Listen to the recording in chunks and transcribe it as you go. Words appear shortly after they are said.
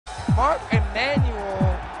Marc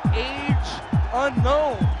Emmanuel, age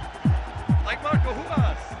unknown. Like Marco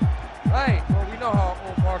Huas. Right. Well, we know how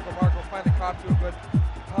old Marco finally caught to it, but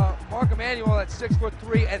Marc Emmanuel at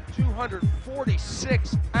 6'3" and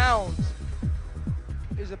 246 pounds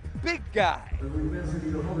is a big guy. He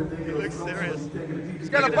looks serious. He's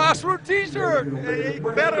got a Boss Root t-shirt. He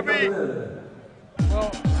better be.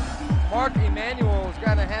 Well, Marc Emmanuel has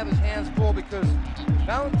got to have his hands full because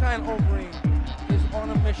Valentijn Overeem is on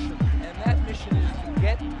a mission, and that mission is to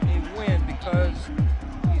get a win because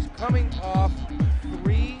he's coming off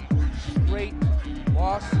 3 straight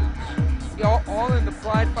losses, all in the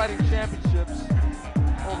Pride Fighting Championships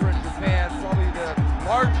over in Japan, probably the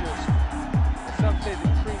largest, some say the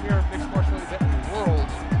premier mixed martial art event in the world.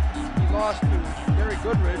 He lost to Gary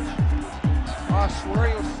Goodrich,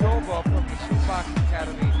 Oswario Silva from the Suit Boxing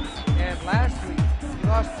Academy, and lastly, he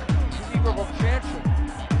lost to Igor Vovchanchuk.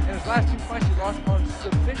 In his last 2 fights, he lost on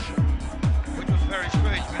submission. Which was very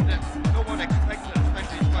strange, but no one expected,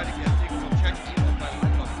 especially his fight against Igor Vovchanchuk, he lost by a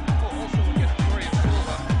leg lock. Also against Oswario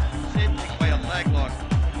Silva, same thing by a leg lock.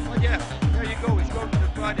 But yeah, there you go, he's going to the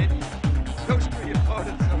fight, and those 3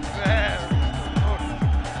 opponents are very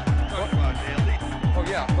talk about the elite. Oh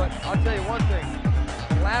yeah, but I'll tell you one thing.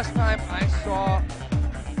 Last time I saw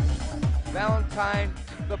Valentijn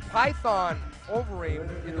the Python Overeem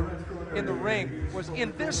in the ring was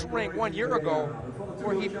in this ring 1 year ago,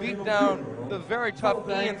 where he beat down the very tough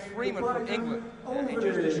Ian Freeman from England. And he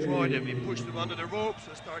just destroyed him. He pushed him under the ropes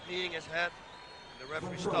and started kneeing his head. And the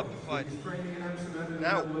referee stopped the fight.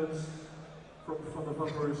 Now, from the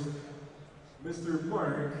bumpers, Mr.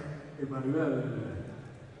 Marc Emmanuel.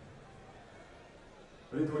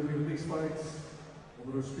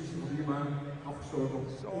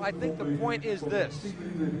 So I think the point is this.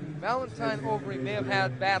 Valentijn Overeem may have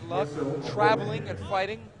had bad luck traveling and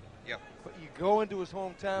fighting, but you go into his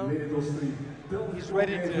hometown, he's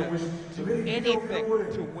ready to do anything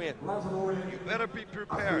to win. You better be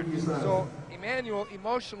prepared. So Emmanuel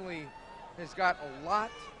emotionally has got a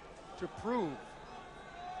lot to prove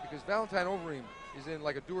because Valentijn Overeem is in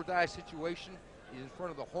like a do-or-die situation. He's in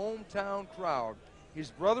front of the hometown crowd. His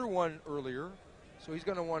brother won earlier, so he's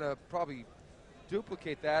going to want to probably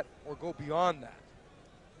duplicate that or go beyond that.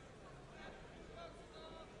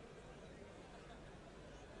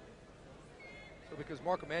 So because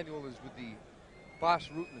Marc Emmanuel is with the Boss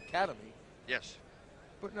Rutan Academy. Yes.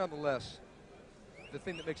 But nonetheless, the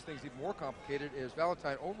thing that makes things even more complicated is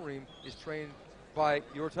Valentijn Overeem is trained by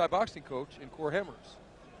your Thai boxing coach in Cor Hemmers.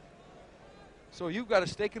 So you've got a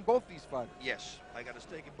stake in both these fighters. Yes, I got a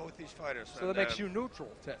stake in both these fighters. So that makes you neutral,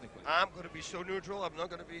 technically. I'm going to be so neutral, I'm not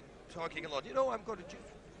going to be talking a lot. You know, I'm going to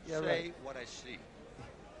just say what I see.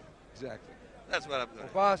 Exactly. That's what I'm doing.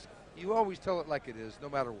 Well, boss, you always tell it like it is, no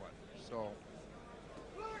matter what. So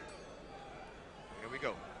here we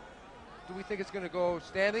go. Do we think it's going to go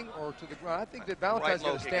standing or to the ground? I think that Valentine's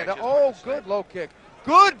going to stand up. Oh, good low kick.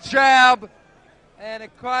 Good jab. And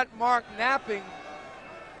it caught Marc napping.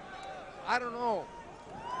 I don't know.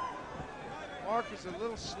 Marc is a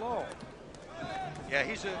little slow. Yeah,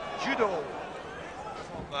 he's a judo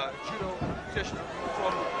practitioner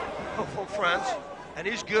from France, and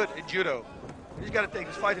he's good in judo. He's got to take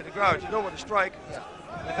his fight to the ground. You don't want to strike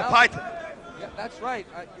with the python. Yeah, that's right.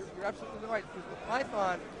 You're absolutely right. Because the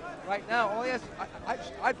python, right now, all he has,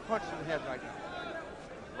 I'd punch him in the head right now.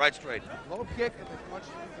 Right straight. Low kick and then punch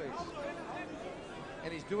him in the face.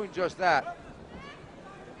 And he's doing just that.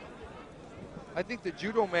 I think the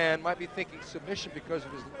judo man might be thinking submission because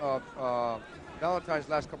of his Valentine's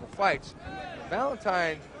last couple fights.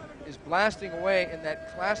 Valentijn is blasting away in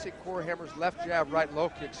that classic Cor Hemmers left jab, right low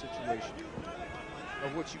kick situation,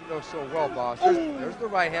 of which you know so well, boss. There's the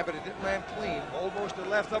right hand, but it didn't land clean. Almost the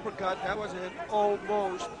left uppercut. That was it.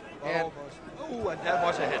 Almost. Almost. Ooh, and that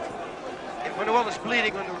was a hit. When the one was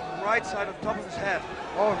bleeding on the right side on top of his head.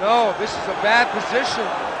 Oh no, this is a bad position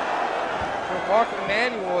for Marc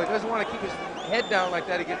Emmanuel. He doesn't want to keep his head down like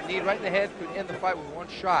that. He gets kneed right in the head, could end the fight with one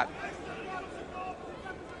shot.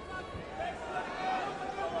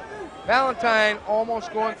 Valentijn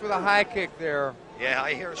almost going for the high kick there. Yeah,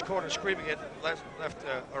 I hear his corner screaming it.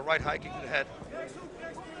 A right high kick to the head.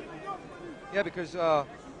 Yeah, because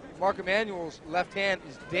Marc Emmanuel's left hand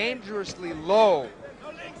is dangerously low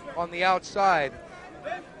on the outside.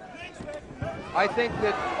 I think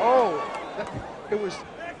that, it was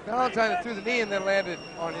Valentijn that threw the knee and then landed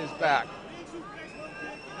on his back.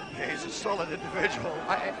 Yeah, he's a solid individual.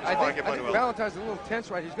 I think Valentine's a little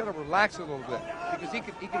tense right. He's got to relax a little bit because he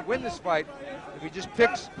could win this fight if he just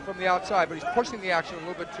picks from the outside, but he's pushing the action a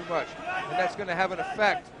little bit too much, and that's going to have an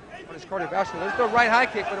effect on his cardiovascular. There's the right high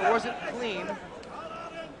kick, but it wasn't clean.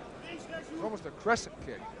 It's almost a crescent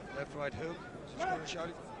kick. Left, right hook. Is he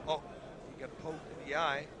shouting? Oh, he got poked in the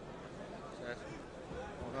eye. Says,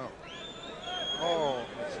 oh no. Oh,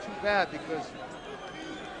 it's too bad because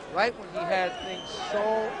right when he had things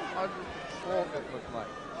so under control, it looked like.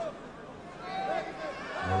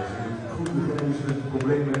 Nou, als je het goed begrijpt, is het een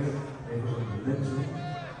probleem met een van de lenzen.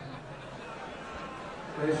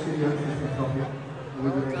 Nee, serieus, is geen grapje.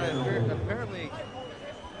 Apparently,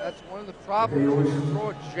 that's one of the problems. You throw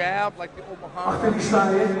a jab like the Omaha,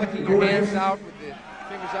 flicking your hands out with the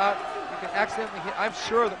fingers out, you can accidentally hit. I'm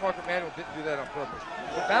sure that Marc Emmanuel didn't do that on purpose.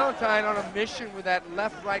 But Valentijn on a mission with that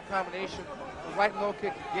left-right combination, the right low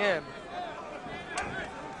kick again.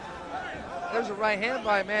 There's a right hand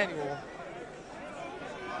by Emmanuel.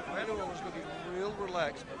 Emmanuel was going to be real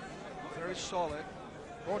relaxed, very solid.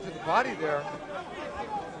 Going to the body there.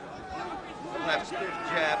 Left stiff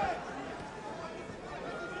jab.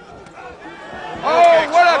 Oh,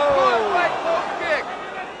 what a good right low kick!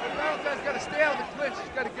 And Valentijn's got to stay out of the clinch.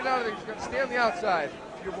 He's got to get out of there. He's got to stay on the outside.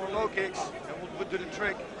 A few more low kicks, and we'll do the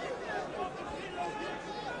trick.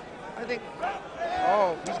 I think.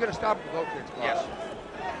 Oh, he's going to stop with low kicks. Bob. Yes.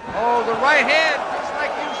 Oh, the right hand, just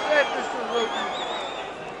like you said, Mr. Rutan.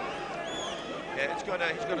 Yeah,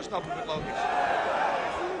 he's gonna stop him with low kicks.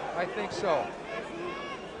 I think so.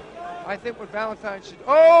 I think what Valentijn should.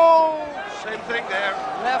 Oh! Same thing there.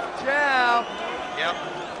 Left jab. Yep.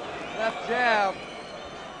 Left jab.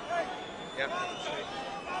 Yep.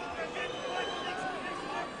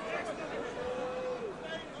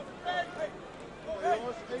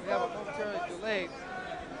 We have a momentary delay.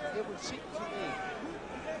 It would seem to me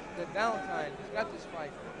that Valentijn has got this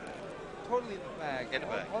fight totally in the bag. In the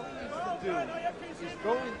bag. All he needs to do is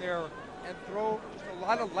go in there and throw just a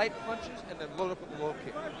lot of light punches and then load up with the low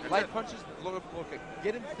kick. Light punches and load up with the low kick.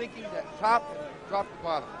 Get him thinking that top and drop the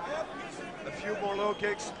bottom. A few more low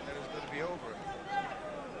kicks and it's going to be over.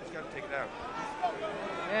 He's got to take it out.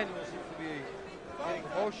 Emmanuel seems to be getting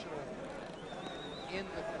emotional in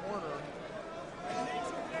the corner.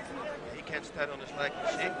 He can't stand on his leg.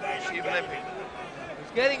 You see him limping.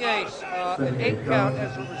 He's getting an 8 count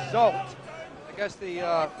as a result. I guess the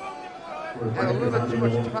had a little bit too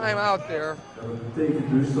much time out there.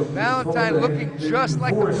 Valentijn looking just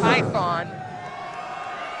like the python.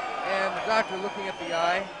 And the doctor looking at the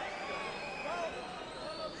eye.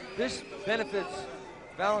 This benefits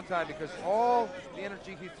Valentijn because all the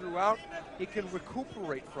energy he threw out, he can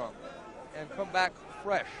recuperate from and come back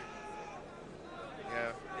fresh.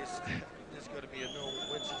 Yeah, this is going to be a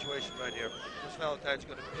no-win situation right here. This Valentijn's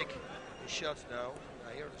going to pick his shots now.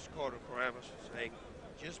 I hear the scorer parameters saying,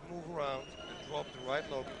 just move around and drop the right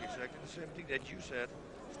low kick. Exactly the same thing that you said,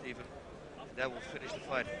 Stephen. And that will finish the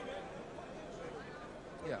fight.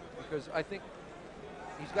 Yeah, because I think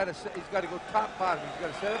he's got to go top bottom. He's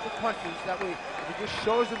got to set up the punches. That way, if he just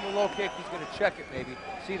shows him the low kick, he's going to check it maybe.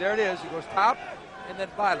 See, there it is. He goes top and then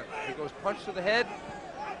violent. He goes punch to the head.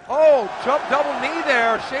 Oh, jump double knee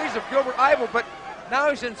there. Shades of Gilbert Ivel, but now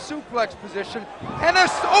he's in suplex position. And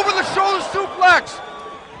there's over the shoulder suplex.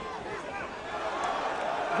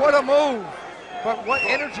 What a move. But what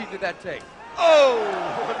energy did that take? Oh,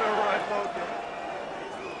 what a right low kick.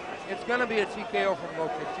 It's going to be a TKO from low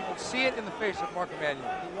kicks. You can see it in the face of Marc Emmanuel.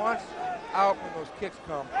 He wants out when those kicks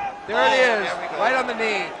come. There it is, right on the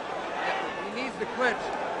knee. He needs the clinch.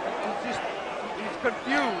 He's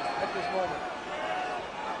confused at this moment.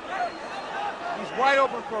 He's wide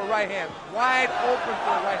open for a right hand. Wide open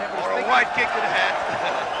for a right hand. Or a wide kick to the head.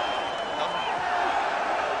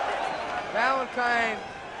 Valentijn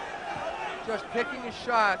just picking his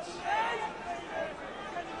shots.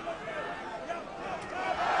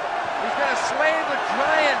 He's going to slay the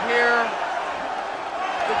giant here.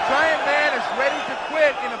 The giant man is ready to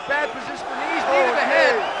quit in a bad position for knees, knee to the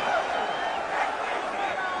head.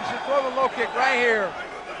 He should throw the low kick right here.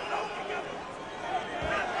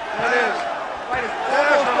 There it is. The fight is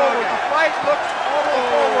almost over. The fight looks almost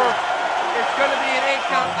over. It's going to be an 8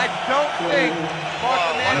 count. I don't think Marc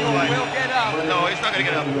Emmanuel will get up. No, he's not going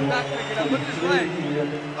to get up. He's not going to get up. Look at his leg.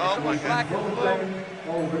 Oh my God. Valentijn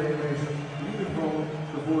Overeem heeft niet gevallen,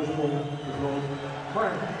 de voorsprong vergroot.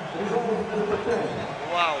 Maar er is altijd een partij.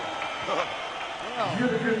 Wow.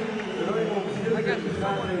 I guess if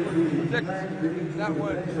someone predicts that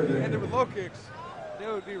would end it with low kicks, they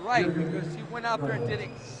would be right because he went out there and did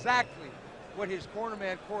exactly what his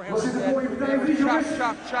cornerman, Corham, said. Chop,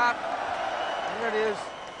 chop, chop. And there it is.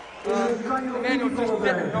 Emmanuel just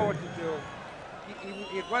didn't know what to do.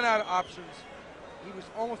 He had run out of options. He was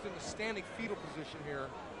almost in a standing fetal position here.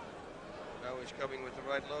 Now he's coming with the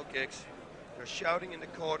right low kicks. They're shouting in the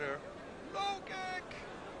corner, low kick!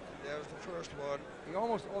 That was the first one. He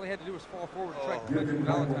almost, all he had to do was fall forward and try to catch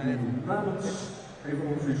Valentijn.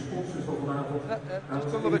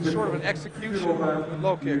 Just a little bit short of an execution with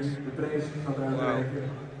low kicks. Wow.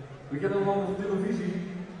 We kennen hem allemaal op televisie.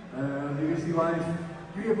 Hier is hij live.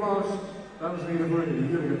 Jullie applaus. Dames en heren voor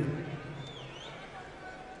Jurgen.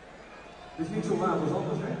 Het is niet zo laat als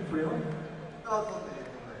anders, hè? Voor jou? Dat valt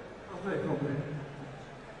mee. Nee, klopt.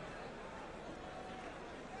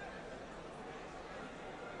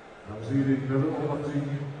 Dames en heren, we hebben allemaal gezien.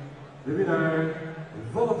 De winnaar,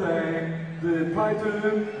 Valentijn, de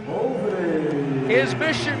Python Overeem. His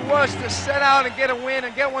mission was to set out and get a win,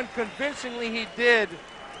 and get one convincingly he did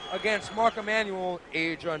against Marc Emmanuel,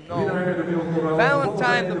 age unknown.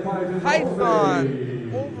 Valentijn the Python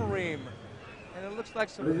Overeem. And it looks like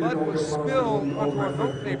some blood was spilled onto our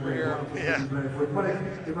note paper here. Yeah.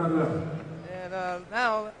 And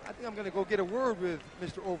now I think I'm going to go get a word with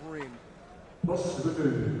Mr. Overeem.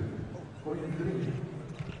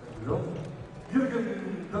 Jurgen,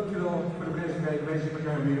 dankjewel voor de bezigheid. Wij zien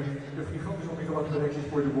elkaar weer. De gigantisch ontwikkelde directies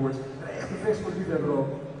voor de boord. Een echte festliefhebber ook.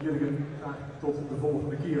 Jurgen, graag tot de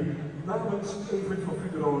volgende keer. Namens Evert van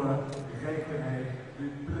Futurola reikte hij de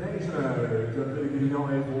prijzen uit. Dat wil ik jullie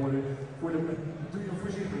nou even horen. Voor de, doe je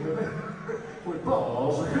voorzichtig met voor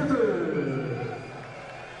Bas Rutte.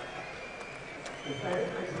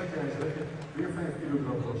 Weer 5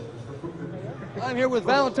 kilogram was. Dus dat goed. I'm here with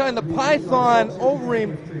Valentijn the Python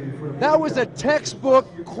Overeem. That was a textbook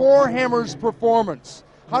Core Hammers performance.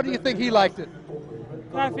 How do you think he liked it?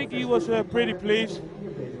 I think he was pretty pleased.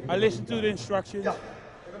 I listened to the instructions.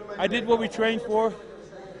 I did what we trained for,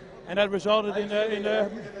 and that resulted in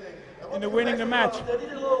the winning the match.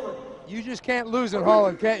 You just can't lose in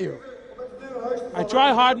Holland, can't you? I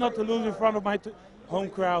try hard not to lose in front of my home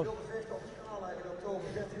crowd.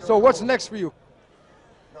 So what's next for you?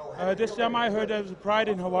 This time I heard there was a Pride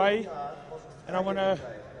in Hawaii, and I want to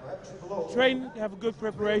train, have a good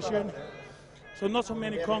preparation. So not so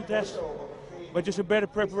many contests, but just a better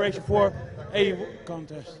preparation for a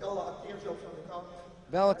contest.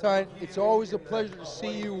 Valentijn, it's always a pleasure to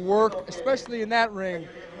see you work, especially in that ring.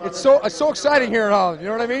 It's so exciting here in Holland, you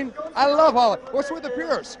know what I mean? I love Holland. What's with the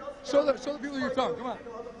Pierce? Show the people your tongue, come on.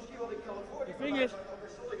 The thing is,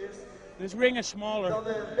 this ring is smaller,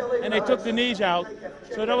 and they took the knees out,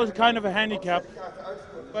 so that was kind of a handicap,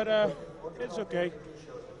 but it's okay.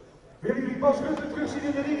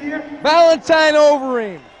 Valentijn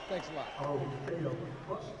Overeem. Thanks a lot.